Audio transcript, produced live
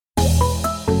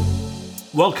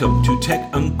Welcome to Tech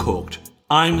Uncorked.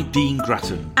 I'm Dean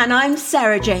Grattan. And I'm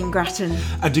Sarah Jane Grattan.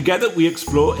 And together we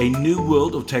explore a new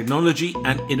world of technology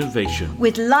and innovation.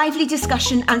 With lively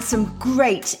discussion and some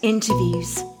great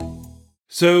interviews.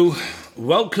 So,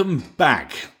 welcome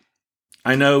back.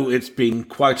 I know it's been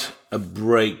quite a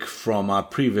break from our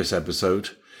previous episode,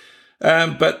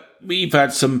 but we've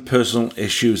had some personal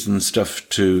issues and stuff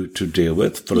to deal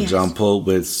with. For example,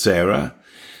 with Sarah,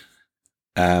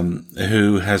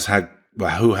 who had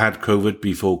COVID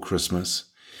before Christmas,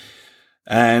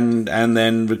 and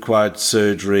then required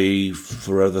surgery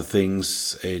for other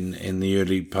things in the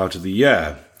early part of the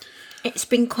year. It's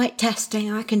been quite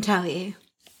testing, I can tell you.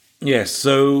 Yes,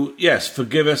 so yes,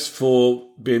 forgive us for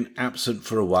being absent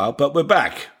for a while, but we're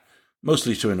back,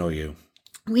 mostly to annoy you.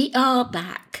 We are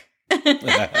back.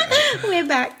 We're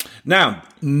back. Now,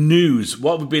 news.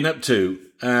 What we've been up to.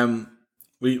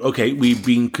 We've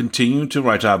been continuing to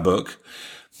write our book.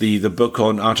 The book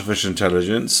on artificial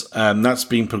intelligence, that's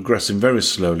been progressing very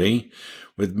slowly,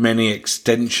 with many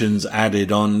extensions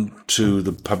added on to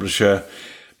the publisher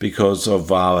because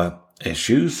of our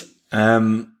issues.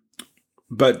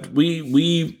 But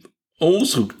we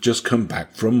also just come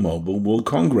back from Mobile World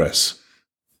Congress.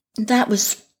 That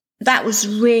was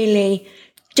really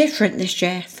different this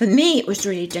year. For me, it was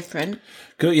really different.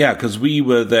 Yeah, because we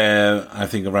were there, I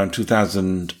think, around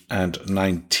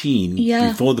 2019,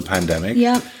 before the pandemic.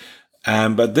 Yeah.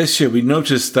 But this year we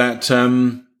noticed that,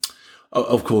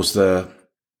 of course, the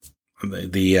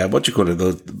what do you call it?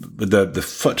 The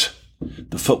foot,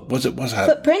 what's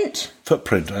that?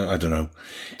 Footprint. I don't know.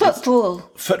 Footfall.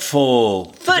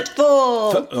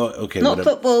 Okay. Not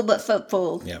football, but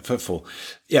footfall. Yeah, footfall.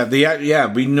 Yeah.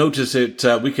 We noticed it.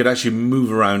 We could actually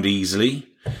move around easily.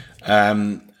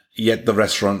 Yet the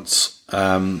restaurants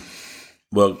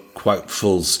were quite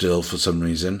full still for some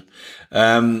reason,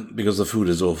 because the food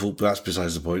is awful. But that's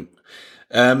besides the point.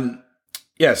 I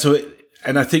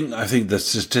think the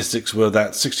statistics were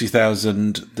that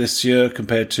 60,000 this year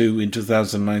compared to in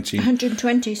 2019.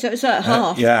 120, so it's like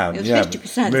half. It was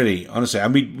 50%. Really, honestly,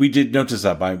 and we did notice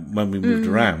that when we moved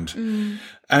around.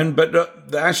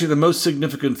 But actually, the most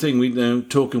significant thing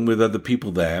talking with other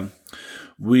people there,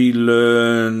 we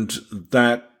learned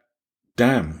that.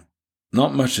 Damn,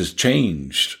 not much has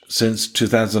changed since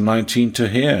 2019 to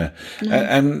here. No.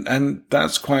 And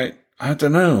that's quite, I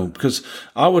don't know, because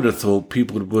I would have thought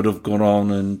people would have gone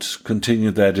on and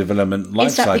continued their development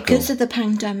life cycle. Is that because of the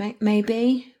pandemic,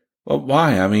 maybe? Well,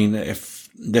 why? I mean, if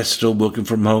they're still working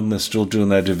from home, they're still doing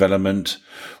their development,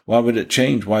 why would it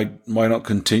change? Why not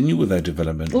continue with their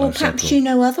development? Well, perhaps you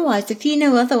know otherwise. If you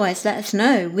know otherwise, let us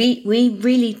know. We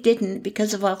really didn't,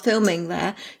 because of our filming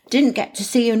there, didn't get to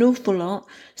see an awful lot.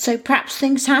 So perhaps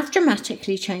things have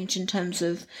dramatically changed in terms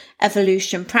of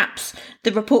evolution. Perhaps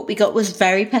the report we got was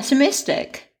very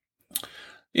pessimistic.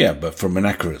 Yeah, but from an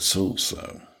accurate source,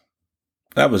 though.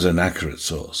 That was an accurate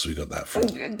source we got that from.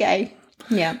 Okay,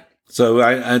 yeah. So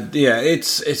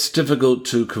it's difficult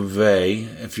to convey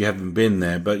if you haven't been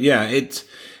there, but yeah, it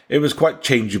was quite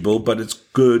changeable. But it's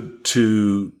good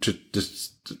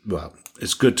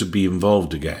it's good to be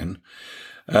involved again.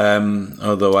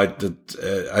 Although I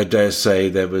dare say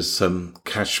there was some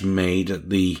cash made at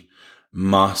the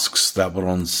masks that were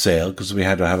on sale because we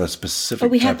had to have a specific.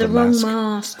 We had the wrong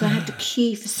mask. I had to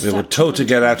queue for. We were told to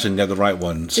get out and get the right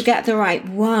ones. To get the right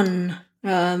one.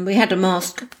 We had a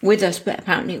mask with us, but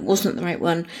apparently it wasn't the right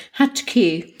one. Had to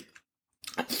queue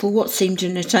for what seemed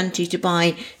an eternity to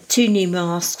buy 2 new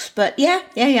masks. But yeah,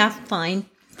 fine.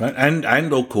 Right.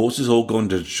 And of course, it's all gone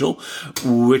digital,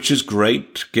 which is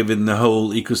great, given the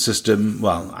whole ecosystem.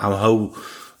 Well, our whole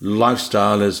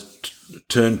lifestyle has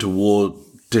turned toward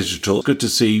digital. It's good to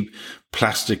see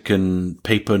plastic and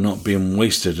paper not being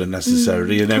wasted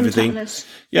unnecessarily and everything.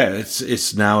 Yeah,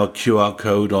 it's now a QR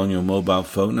code on your mobile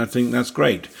phone. I think that's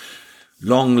great.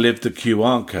 Long live the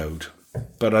QR code.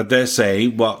 But I dare say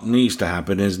what needs to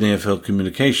happen is near-field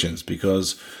communications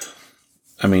because,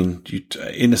 I mean,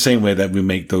 in the same way that we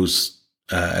make those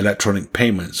electronic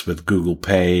payments with Google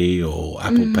Pay or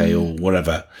Apple Pay or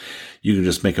whatever, you can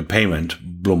just make a payment,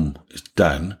 boom, it's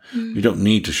done. You don't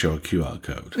need to show a QR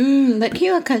code. But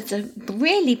QR codes are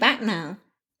really back now.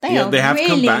 They have really,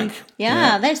 come back.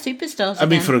 Yeah, they're superstars. I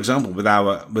mean, for example, with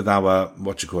our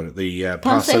what you call it, the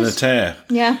Pass Sanitaire.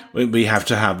 Yeah, we have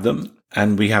to have them,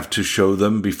 and we have to show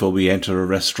them before we enter a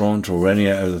restaurant or any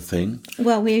other thing.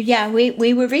 Well,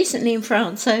 we were recently in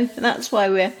France, so that's why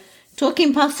we're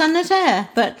talking Pass Sanitaire.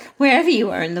 But wherever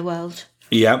you are in the world.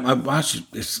 Yeah, actually,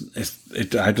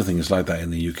 I don't think it's like that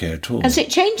in the UK at all. Has it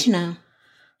changed now?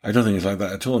 I don't think it's like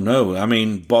that at all. No, I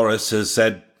mean Boris has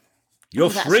said you're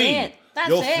free. That's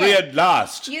You're it. free at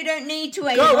last. You don't need to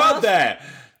wave Go off. out there.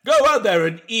 Go out there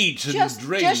and eat and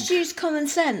drink. Just use common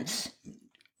sense.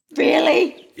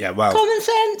 Really? Yeah, well. Common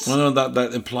sense? Well, no,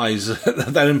 that implies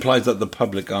that the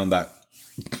public aren't that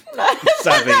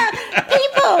savvy.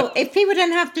 If people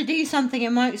don't have to do something,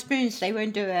 in my experience, they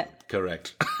won't do it.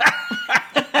 Correct.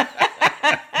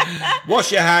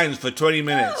 Wash your hands for 20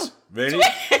 minutes. Really?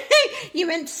 You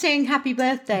meant to sing happy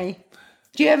birthday.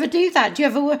 Do you ever do that?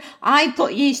 I've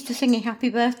got used to singing happy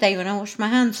birthday when I wash my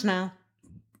hands now.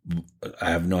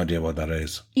 I have no idea what that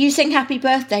is. You sing happy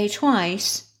birthday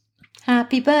twice.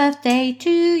 Happy birthday to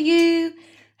you.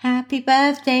 Happy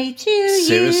birthday to you.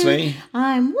 Seriously?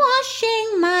 I'm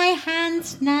washing my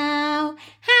hands now.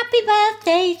 Happy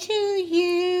birthday to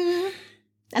you.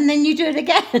 And then you do it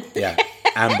again. Yeah.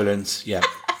 Ambulance. Yeah.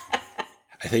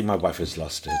 I think my wife has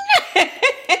lost it.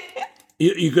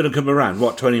 You're going to come around,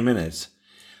 20 minutes?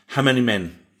 How many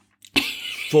men?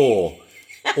 4.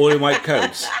 All in white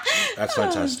coats. That's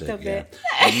fantastic. Stop Yeah. it.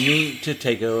 I need to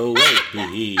take away.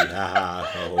 I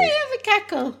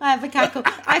have a cackle.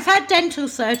 I've had dental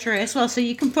surgery as well, so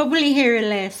you can probably hear a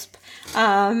lisp.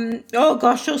 Oh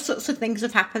gosh, all sorts of things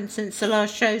have happened since the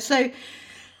last show. So,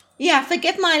 yeah,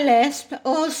 forgive my lisp.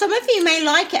 Or some of you may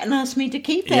like it and ask me to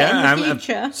keep it in the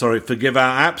future. Sorry, forgive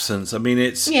our absence. I mean,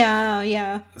 it's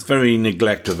very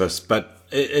neglect of us, but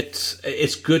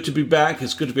it's good to be back.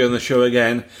 It's good to be on the show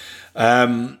again.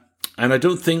 And I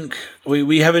don't think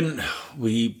we haven't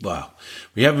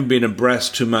been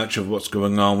abreast too much of what's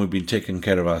going on. We've been taking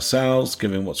care of ourselves,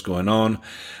 given what's going on.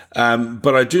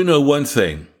 But I do know one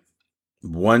thing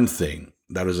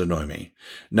that has annoyed me.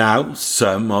 Now,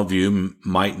 some of you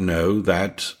might know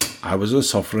that I was a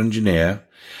software engineer,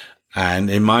 and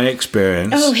in my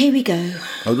experience... Oh, here we go.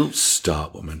 Oh, don't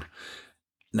start, woman.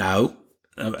 Now,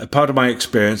 a part of my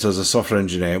experience as a software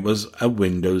engineer was a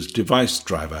Windows device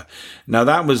driver. Now,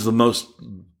 that was the most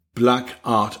black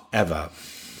art ever.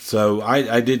 So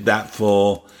I did that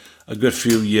for a good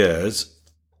few years.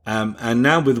 And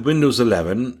now with Windows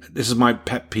 11, this is my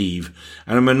pet peeve.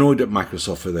 And I'm annoyed at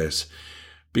Microsoft for this.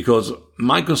 Because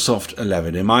Microsoft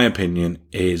 11, in my opinion,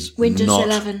 is Windows not...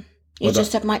 11. You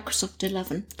just said Microsoft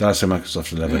 11. Did I say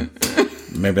Microsoft 11?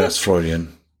 Maybe that's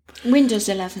Freudian. Windows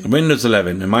 11. Windows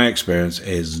 11, in my experience,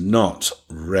 is not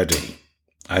ready.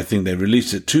 I think they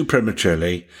released it too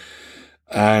prematurely,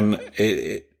 and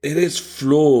it is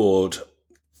flawed.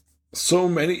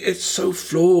 It's so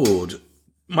flawed.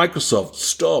 Microsoft,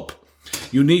 stop.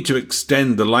 You need to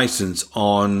extend the license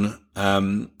on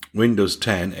Windows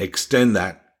 10. Extend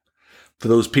that for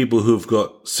those people who've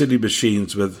got silly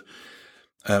machines with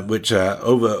which are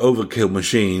overkill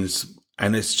machines.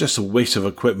 And it's just a waste of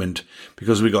equipment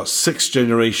because we got 6th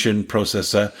generation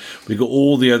processor. We got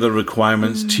all the other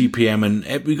requirements, TPM, and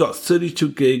we got 32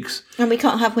 gigs. And we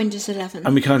can't have Windows 11.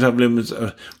 And we can't have Windows.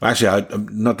 Actually,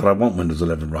 not that I want Windows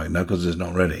 11 right now because it's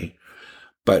not ready.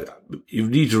 But you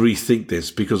need to rethink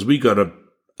this because we got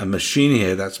a machine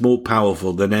here that's more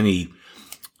powerful than any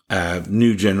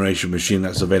new generation machine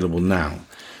that's available now.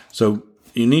 So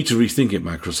you need to rethink it,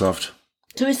 Microsoft.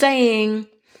 So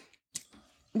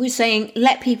we're saying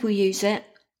let people use it,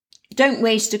 don't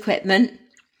waste equipment,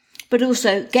 but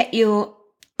also get your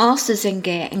asses in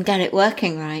gear and get it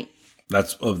working right.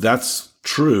 That's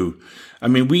true. I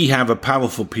mean, we have a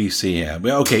powerful PC here.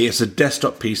 Okay, it's a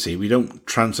desktop PC. We don't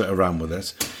transit around with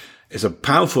us. It's a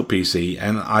powerful PC,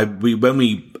 and when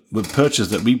we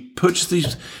purchased it, we purchased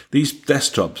these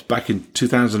desktops back in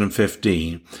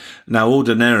 2015. Now,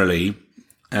 ordinarily,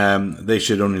 they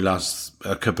should only last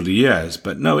a couple of years,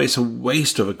 but no, it's a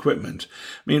waste of equipment.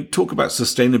 I mean, talk about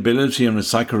sustainability and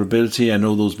recyclability and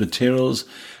all those materials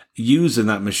used in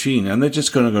that machine, and they're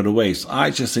just going to go to waste. I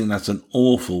just think that's an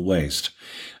awful waste.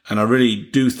 And I really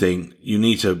do think you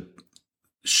need to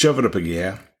shove it up a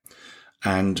gear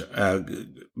and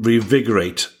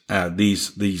reinvigorate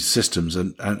these systems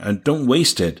and don't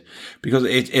waste it because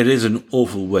it is an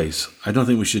awful waste. I don't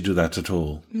think we should do that at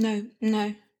all. No.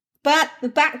 But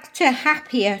back to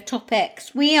happier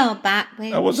topics. We are back.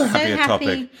 That was a happier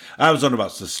topic. I was on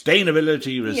about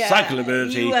sustainability,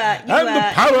 recyclability,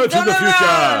 the power to the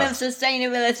future. Of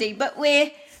sustainability. But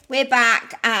we're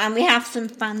back and we have some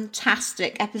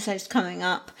fantastic episodes coming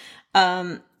up.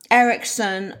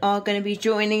 Ericsson are going to be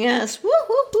joining us. Woo,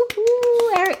 woo, woo,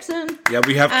 woo, Ericsson. Yeah,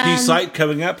 we have Keysight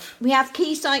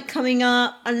coming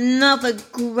up. Another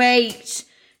great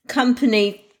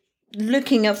company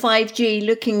looking at 5G,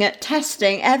 looking at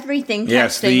testing, everything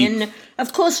testing. And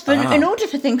of course, in order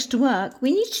for things to work,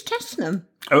 we need to test them.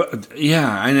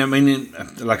 Yeah, and I mean,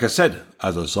 like I said,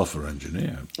 as a software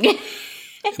engineer,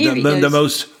 the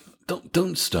most...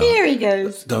 Don't start. Here he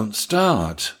goes. Don't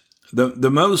start.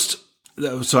 the most,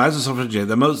 so as a software engineer,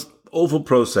 the most awful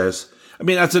process, I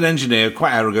mean, as an engineer,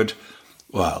 quite arrogant,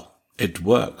 well, it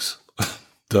works.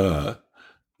 Duh.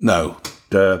 No,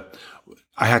 duh.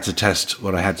 I had to test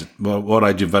what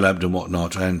I developed and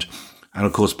whatnot, and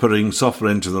of course, putting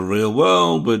software into the real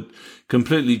world would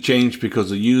completely change because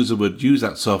the user would use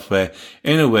that software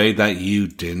in a way that you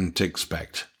didn't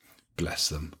expect. Bless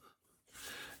them.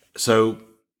 So,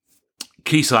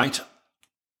 Keysight,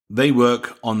 they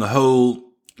work on the whole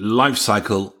life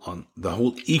cycle, on the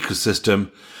whole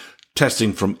ecosystem,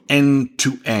 testing from end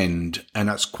to end, and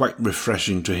that's quite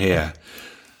refreshing to hear.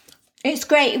 It's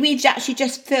great. We've actually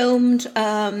just filmed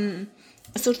a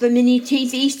sort of a mini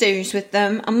TV series with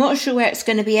them. I'm not sure where it's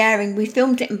going to be airing. We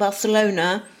filmed it in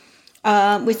Barcelona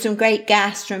with some great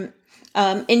guests from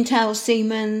Intel,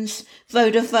 Siemens,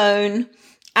 Vodafone,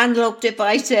 Analog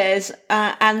Devices,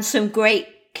 and some great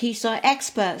Keysight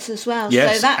experts as well.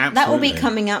 Yes, so that will be absolutely.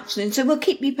 coming up soon. So we'll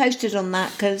keep you posted on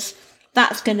that, because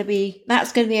that's going to be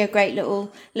a great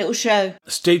little show.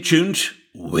 Stay tuned.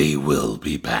 We will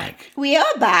be back. We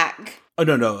are back. Oh,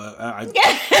 no. We are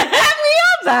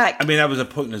back. I mean, that was a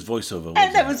pointless voiceover.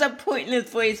 And that was a pointless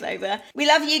voiceover. We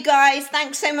love you guys.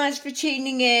 Thanks so much for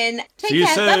tuning in. Take See you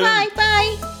care. soon. Bye-bye.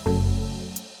 Bye.